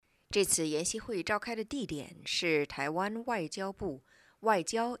这次研习会召开的地点是台湾外交部外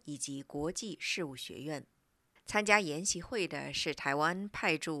交以及国际事务学院。参加研习会的是台湾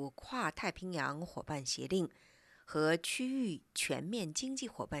派驻跨太平洋伙伴协定和区域全面经济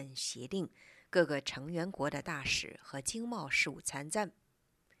伙伴协定各个成员国的大使和经贸事务参赞。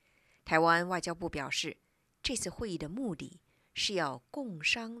台湾外交部表示，这次会议的目的是要共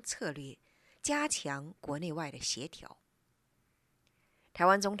商策略，加强国内外的协调。台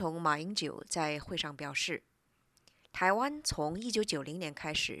湾总统马英九在会上表示，台湾从1990年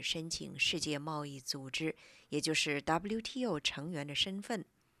开始申请世界贸易组织，也就是 WTO 成员的身份，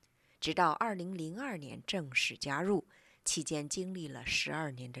直到2002年正式加入，期间经历了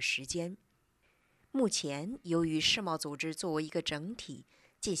12年的时间。目前，由于世贸组织作为一个整体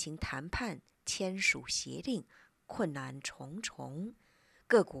进行谈判、签署协定，困难重重，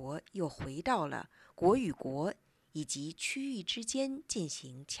各国又回到了国与国以及区域之间进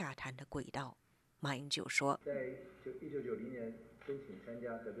行洽谈的轨道。马英九说，在1990年申请参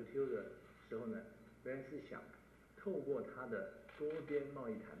加 WTO 的时候呢，原来是想透过它的多边贸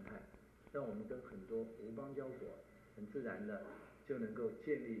易谈判，让我们跟很多无邦交国很自然的就能够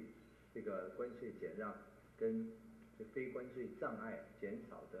建立这个关税减让跟非关税障碍减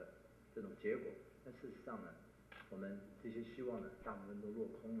少的这种结果。但事实上呢，我们这些希望呢，大部分都落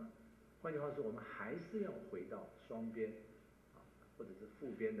空了。换句话说，我们还是要回到双边或者是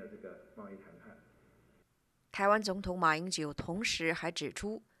复边的这个贸易谈判。台湾总统马英九同时还指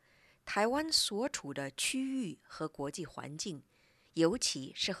出，台湾所处的区域和国际环境，尤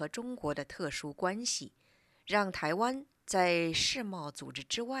其是和中国的特殊关系，让台湾在世贸组织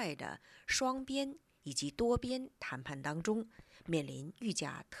之外的双边以及多边谈判当中，面临愈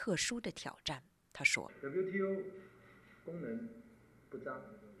加特殊的挑战。他说 ，WTO 功能不彰，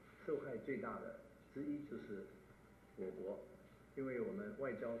受害最大的之一就是我国，因为我们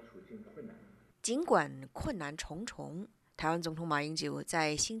外交处境困难。尽管困难重重，台湾总统马英九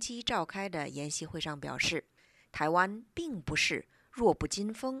在星期一召开的研习会上表示，台湾并不是弱不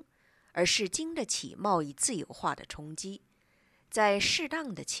禁风，而是经得起贸易自由化的冲击，在适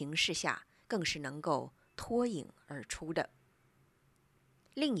当的情势下，更是能够脱颖而出的。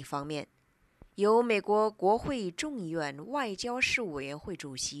另一方面，由美国国会众议院外交事务委员会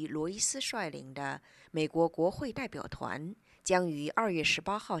主席罗伊斯率领的美国国会代表团将于2月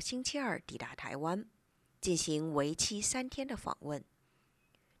18号星期二抵达台湾，进行为期3天的访问。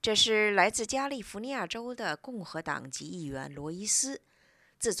这是来自加利福尼亚州的共和党籍议员罗伊斯，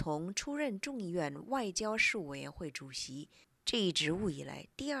自从出任众议院外交事务委员会主席这一职务以来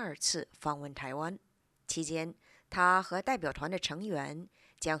第2次访问台湾。期间，他和代表团的成员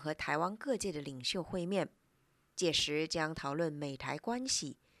将和台湾各界的领袖会面，届时将讨论美台关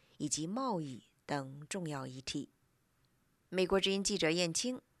系以及贸易等重要议题。美国之音记者燕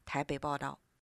青台北报道。